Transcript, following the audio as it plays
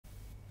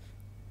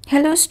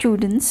Hello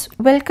students,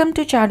 welcome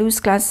to Charu's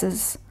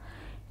classes.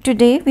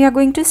 Today we are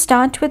going to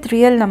start with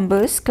real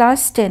numbers,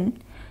 class 10,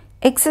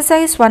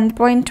 exercise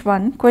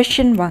 1.1,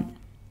 question 1.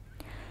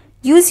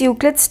 Use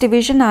Euclid's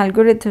division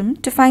algorithm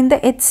to find the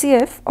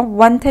HCF of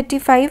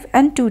 135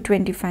 and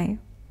 225.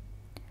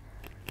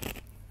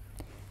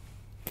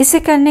 इसे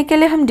करने के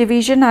लिए हम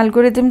division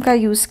algorithm का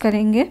use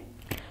करेंगे.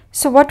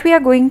 So what we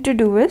are going to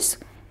do is,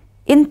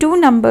 in two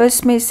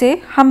numbers में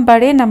से हम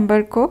बड़े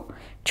number को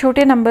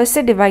छोटे number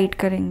से divide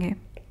करेंगे.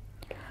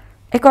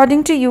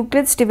 According to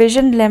Euclid's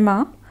division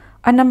lemma,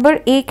 a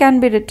number a can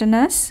be written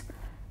as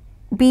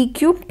b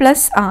cube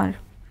plus r,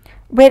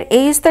 where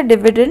a is the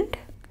dividend,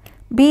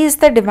 b is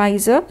the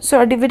divisor,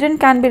 so a dividend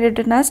can be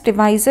written as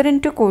divisor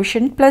into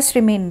quotient plus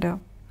remainder.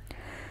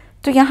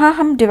 तो यहाँ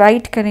हम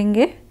divide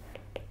करेंगे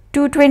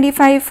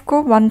 225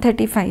 को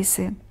 135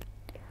 से.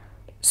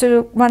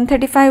 So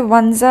 135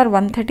 ones are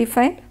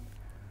 135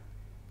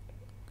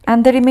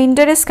 and the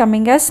remainder is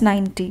coming as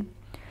 90.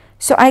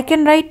 So I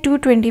can write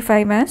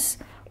 225 as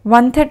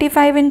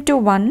 135 into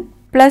 1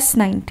 plus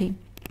 90.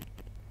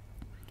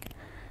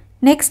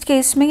 Next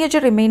case में ये जो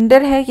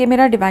reminder है ये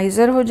मेरा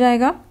डिवाइज़र हो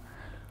जाएगा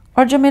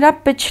और जो मेरा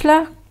पिछला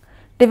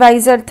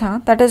डिवाइज़र था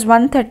दैट इज़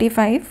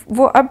 135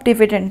 वो अब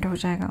डिविडेंड हो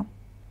जाएगा.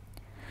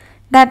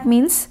 That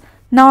means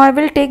now I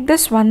will take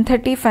this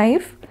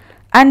 135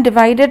 and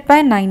divided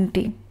by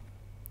 90.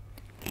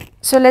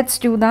 So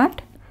let's do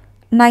that.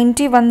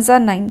 90 ones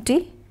are 90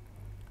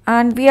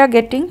 and we are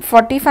getting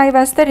 45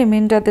 as the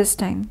remainder this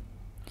time.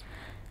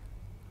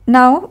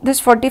 Now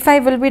this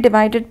 45 will be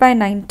divided by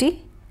 90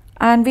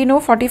 and we know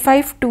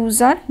 45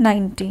 twos are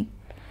 90.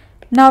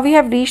 Now we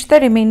have reached the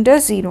remainder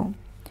 0.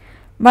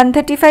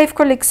 135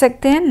 को लिख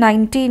सकते हैं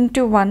 90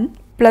 into 1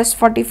 plus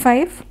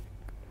 45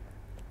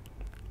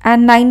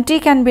 and 90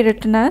 can be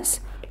written as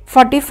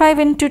 45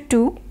 into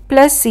 2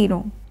 plus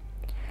 0.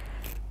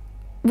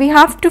 We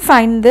have to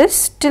find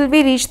this till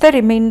we reach the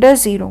remainder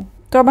 0.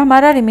 तो अब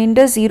हमारा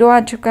remainder 0 आ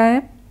चुका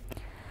है.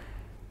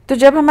 तो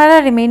जब हमारा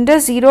remainder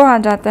 0 आ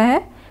जाता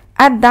है,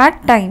 at that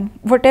time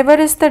whatever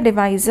is the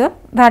divisor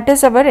that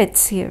is our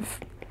HCF.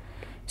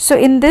 So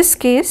in this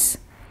case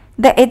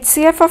the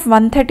HCF of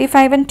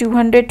 135 and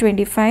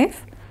 225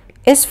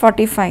 is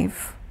 45.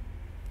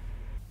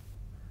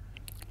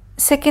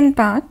 Second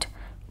part,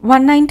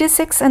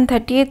 196 and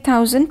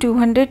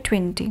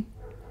 38,220.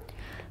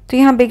 तो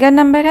यहाँ बिगर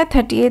नंबर है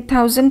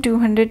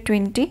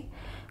 38,220,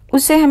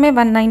 उसे हमें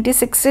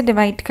 196 से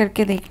डिवाइड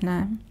करके देखना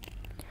है.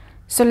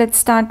 So let's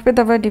start with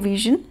our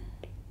division.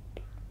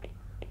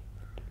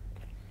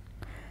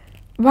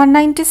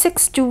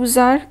 196 twos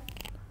are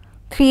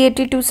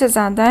 382 से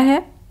ज़्यादा है,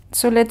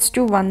 so let's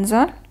do ones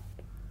are.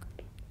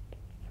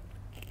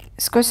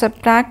 इसको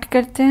subtract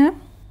करते हैं.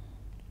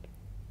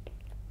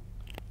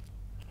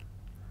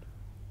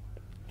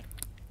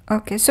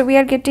 Okay, so we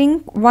are getting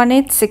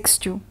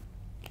 1862.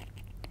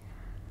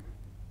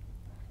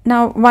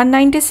 Now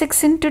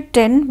 196 into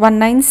 10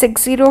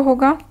 1960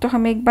 होगा, तो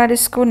हम एक बार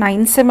इसको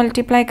 9 से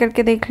मल्टीप्लाई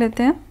करके देख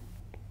लेते हैं.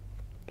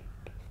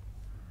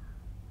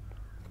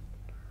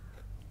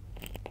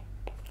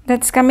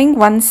 That's coming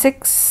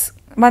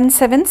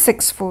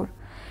 1764.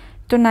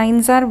 तो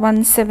 9s are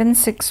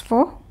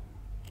 1764.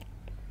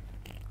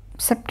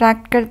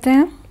 Subtract करते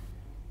हैं.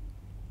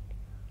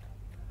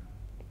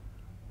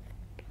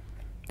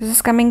 This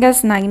is coming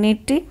as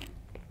 980.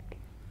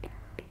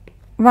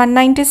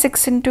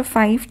 196 into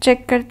 5 check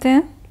करते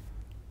हैं.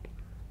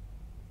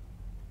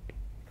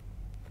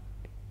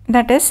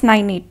 That is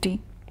 980.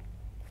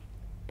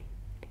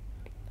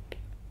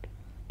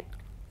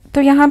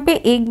 तो यहाँ पे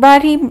एक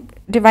बार ही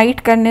डिवाइड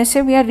करने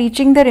से we are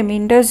reaching the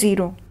remainder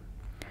 0.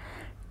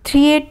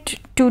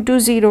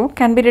 38220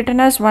 can be written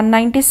as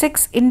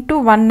 196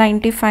 into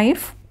 195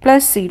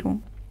 plus 0.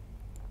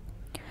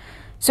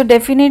 So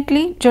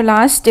definitely जो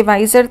लास्ट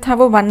डिवाइज़र था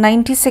वो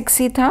 196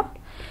 ही था,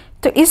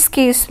 तो इस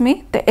केस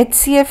में the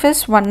HCF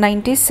is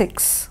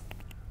 196.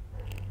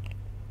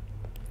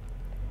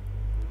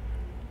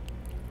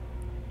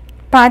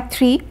 Part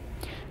 3,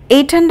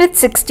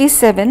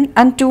 867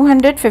 and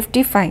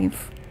 255.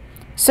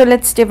 So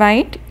let's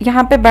divide.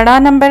 यहाँ पे बड़ा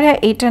नंबर है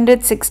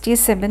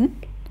 867,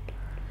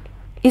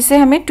 इसे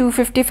हमें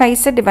 255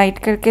 से डिवाइड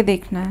करके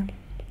देखना है.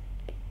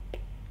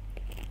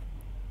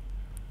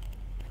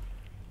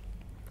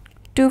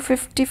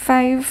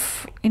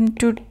 255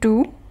 into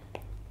 2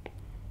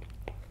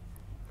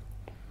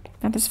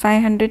 that is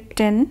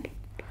 510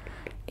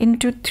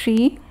 into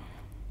 3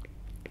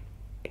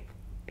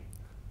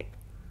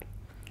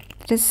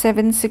 that is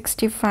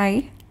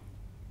 765.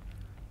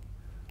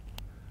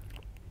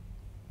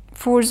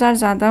 4s are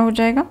ज़्यादा हो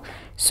जाएगा,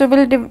 so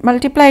we'll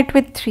multiply it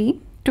with 3.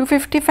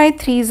 255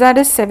 3s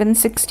are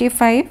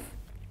 765.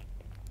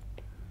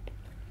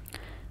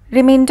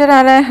 Reminder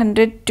आ रहा है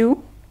 102.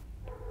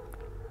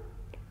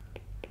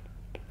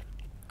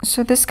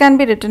 So this can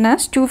be written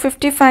as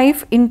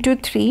 255 into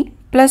 3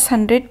 plus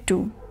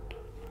 102.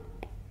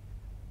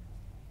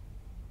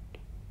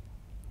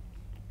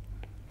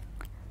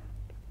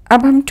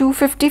 अब हम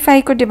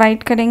 255 को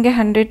डिवाइड करेंगे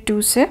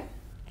 102 से.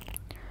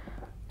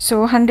 So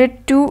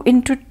 102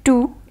 into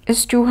 2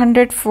 is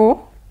 204.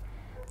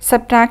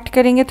 Subtract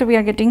करेंगे तो we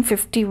are getting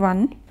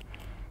 51.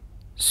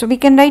 So we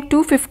can write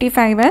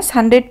 255 as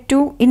 102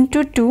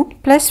 into 2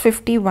 plus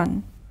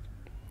 51.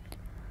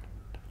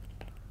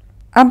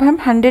 अब हम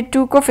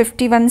 102 को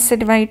 51 से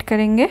डिवाइड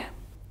करेंगे.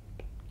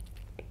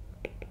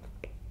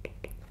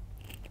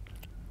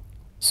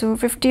 So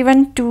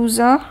 51 2s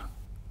are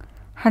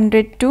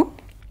 102.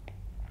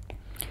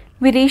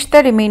 We reach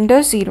the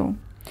remainder 0.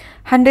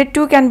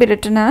 102 can be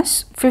written as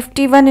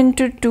 51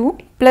 into 2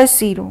 plus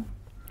 0.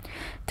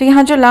 तो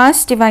यहाँ जो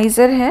लास्ट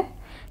डिवाइज़र है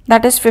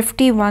that is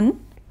 51.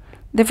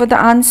 Therefore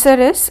the answer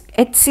is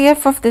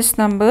HCF of this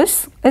numbers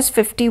is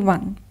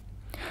 51.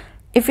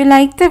 If you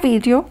like the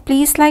video,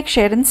 please like,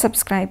 share and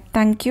subscribe.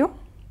 Thank you.